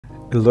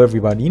Hello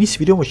everybody, in this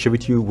video I will share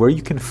with you where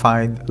you can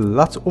find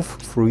lots of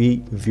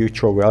free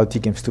virtual reality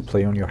games to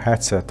play on your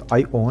headset.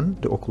 I own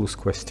the Oculus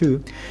Quest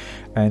 2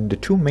 and the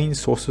two main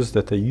sources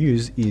that I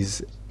use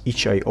is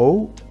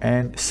itch.io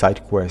and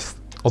SideQuest.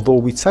 Although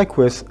with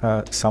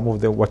SideQuest some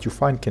of what you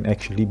find can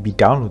actually be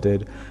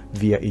downloaded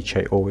via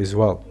itch.io as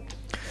well.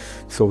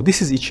 So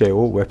this is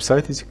itch.io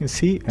website, as you can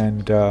see,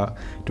 and the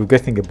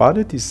good thing about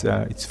it is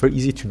it's very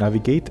easy to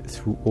navigate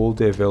through all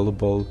the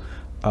available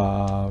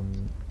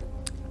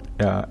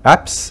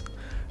apps.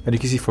 And you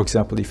can see, for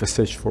example, if I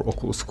search for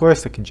Oculus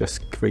Quest, I can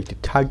just create a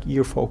tag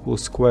here for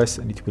Oculus Quest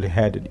and it will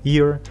add it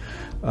here.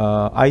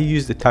 I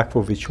use the tag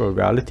for virtual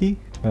reality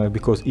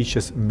because each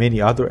has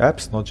many other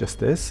apps, not just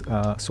this.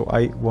 So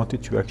I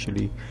wanted to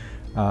actually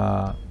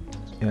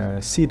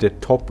see the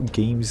top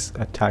games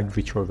tag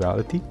virtual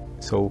reality.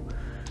 So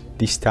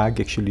this tag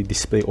actually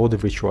display all the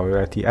virtual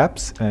reality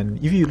apps,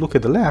 and if you look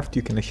at the left,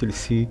 you can actually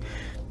see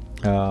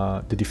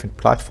the different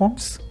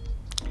platforms,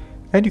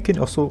 and you can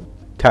also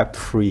tap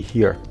free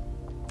here.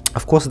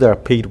 Of course there are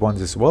paid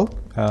ones as well,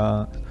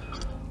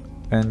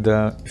 and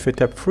if I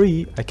tap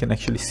free, I can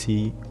actually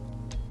see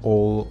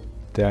all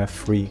the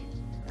free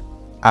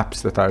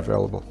apps that are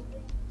available.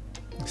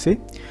 See,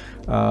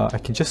 I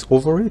can just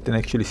over it and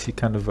actually see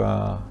kind of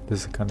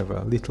there's a kind of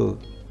a little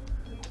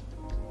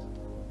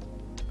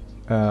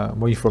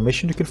more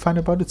information you can find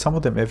about it. Some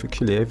of them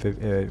actually have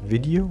a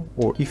video,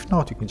 or if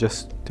not, you can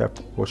just tap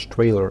watch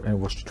trailer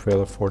and watch the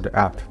trailer for the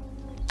app.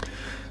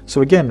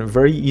 So again,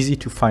 very easy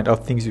to find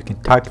out things. You can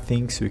type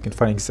things, so you can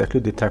find exactly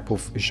the type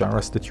of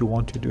genres that you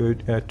want to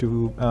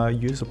do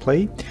use or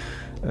play.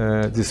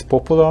 This is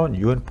popular,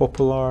 new and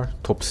popular,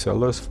 top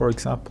sellers, for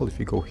example. If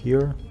you go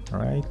here, all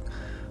right,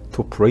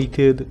 top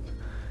rated.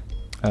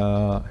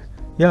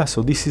 Yeah,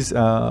 so this is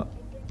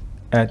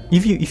and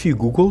if you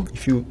go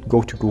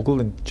to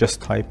Google and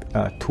just type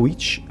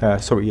itch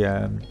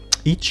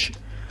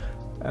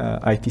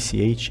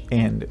ITCH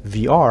and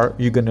VR,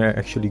 you're gonna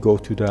actually go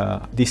to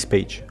this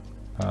page,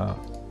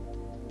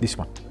 this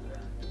one,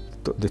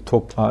 the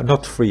top,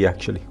 not free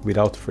actually,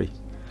 without free,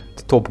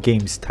 the top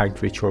games tagged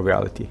virtual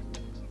reality.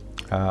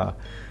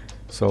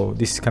 So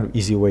this is kind of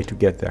easy way to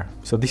get there.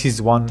 So this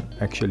is one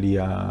actually,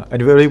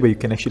 and very where you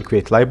can actually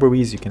create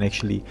libraries. You can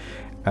actually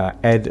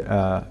add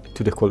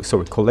to the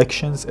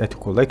collections, add to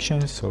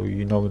collections. So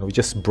you know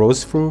just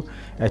browse through,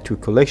 add to a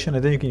collection,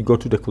 and then you can go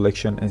to the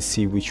collection and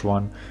see which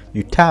one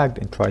you tagged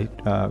and try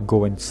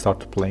go and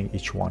start playing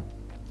each one.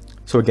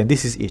 So again,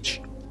 this is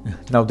itch.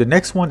 Now the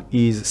next one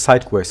is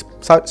SideQuest.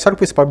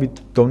 SideQuest probably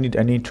don't need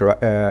any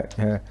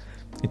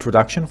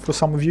introduction for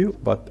some of you,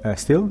 but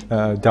still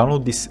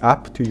download this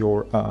app to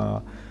your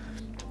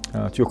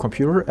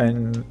computer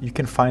and you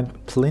can find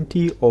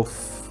plenty of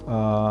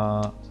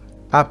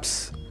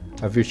apps,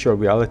 virtual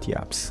reality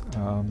apps.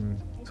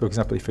 So for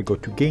example, if I go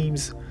to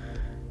games,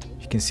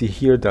 you can see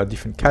here there are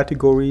different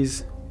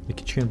categories you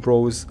can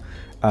browse,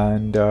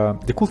 and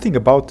the cool thing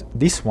about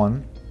this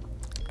one,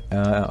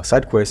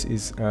 SideQuest,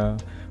 is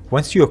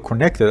once you are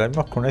connected, I'm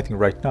not connecting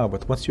right now,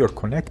 but once you are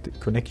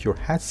connect your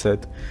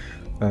headset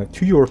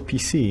to your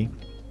PC,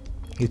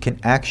 you can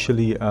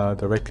actually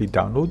directly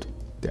download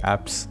the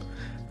apps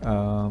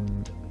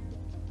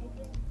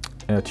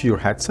to your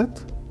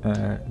headset.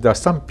 There are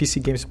some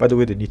PC games, by the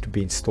way, that need to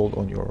be installed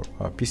on your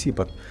PC,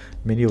 but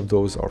many of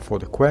those are for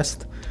the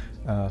Quest.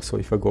 So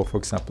if I go, for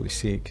example,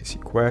 you can see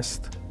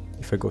Quest.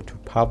 If I go to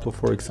Pablo,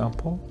 for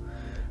example,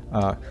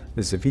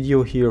 there's a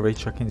video here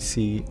which I can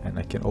see, and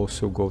I can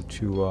also go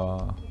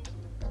to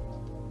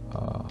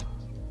let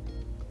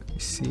me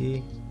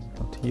see,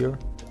 not here,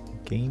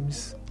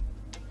 games.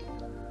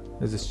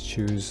 Let's just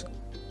choose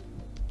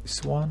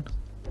this one.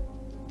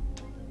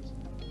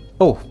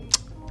 Oh,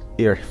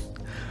 here.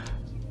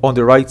 On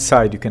the right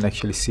side, you can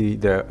actually see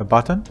a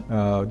button.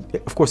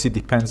 Of course, it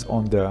depends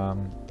on the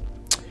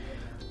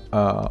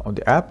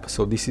app.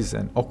 So this is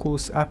an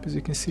Oculus app, as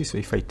you can see. So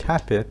if I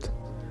tap it,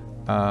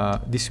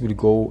 this will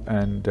go,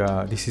 and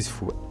this is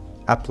for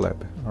App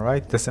Lab. All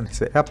right, doesn't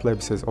say App Lab,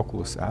 it says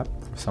Oculus app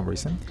for some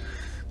reason.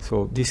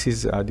 So this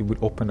is it will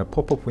open a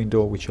pop-up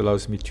window which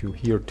allows me to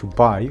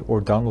buy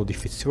or download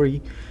if it's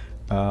free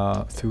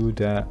through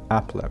the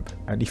App Lab.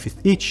 And if it's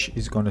itch,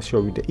 it's going to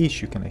show you the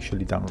itch. You can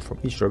actually download from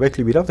itch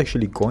directly without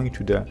actually going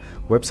to the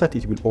website.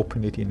 It will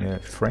open it in a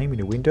frame,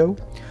 in a window.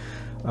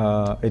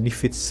 And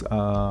if it's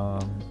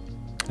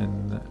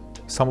and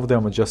some of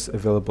them are just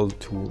available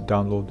to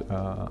download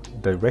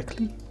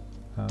directly.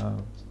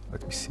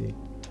 Let me see.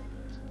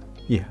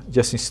 Yeah,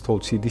 just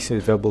installed. See, this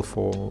is available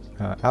for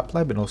App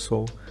Lab, and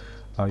also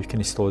you can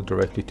install it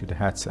directly to the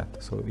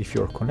headset. So if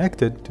you're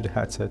connected to the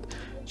headset,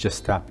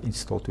 just tap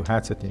install to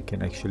headset and you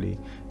can actually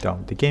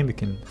download the game. You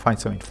can find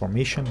some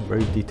information,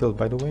 very detailed,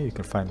 by the way. You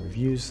can find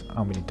reviews,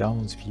 how many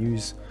downloads,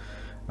 views,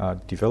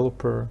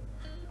 developer.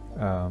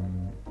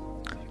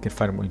 You can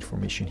find more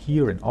information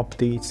here, and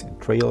updates and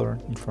trailer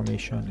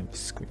information, and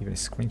even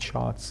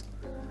screenshots.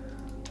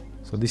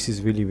 So this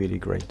is really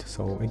great.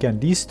 So again,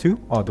 these two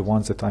are the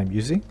ones that I'm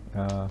using.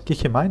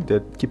 Keep in mind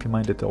that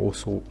there are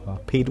also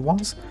paid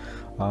ones,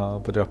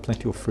 but there are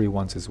plenty of free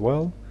ones as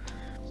well.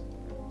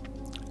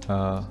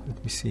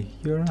 let me see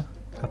here.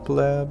 App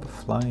Lab,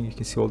 flying, you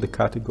can see all the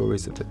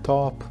categories at the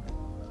top.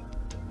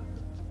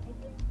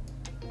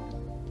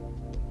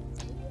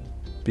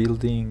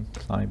 Building,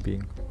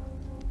 climbing.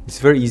 It's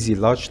very easy,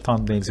 large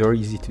thumbnails, very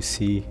easy to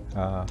see.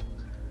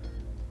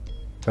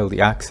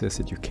 Early access,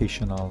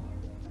 educational.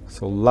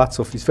 So lots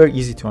of, it's very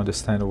easy to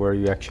understand where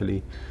you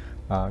actually,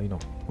 you know,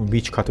 in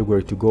which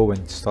category to go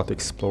and start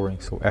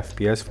exploring. So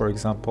FPS, for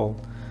example,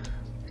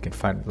 you can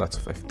find lots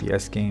of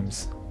FPS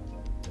games.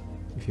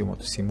 If you want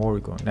to see more,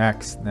 you go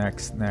next,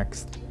 next,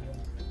 next.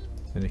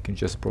 Then you can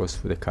just browse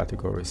through the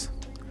categories.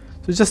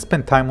 So just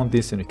spend time on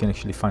this and you can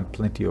actually find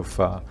plenty of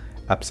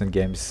apps and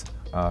games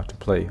to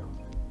play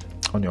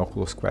on your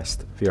Oculus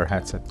Quest VR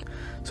headset.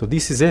 So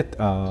this is it.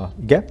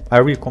 Yeah, I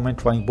recommend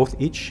trying both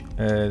itch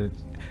and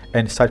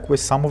SideQuest.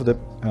 Some of the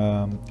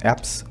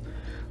apps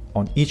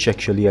on itch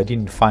actually I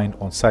didn't find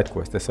on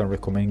SideQuest. That's why I'm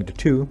recommending the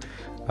two.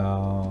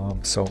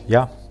 So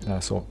yeah,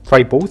 so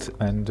try both,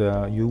 and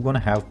you're gonna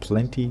have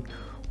plenty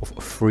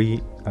of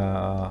free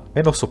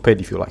and also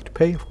paid, if you like to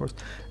pay, of course,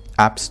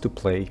 apps to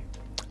play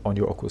on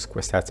your Oculus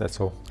Quest headset.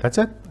 So that's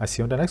it. I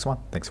see you on the next one.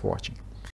 Thanks for watching.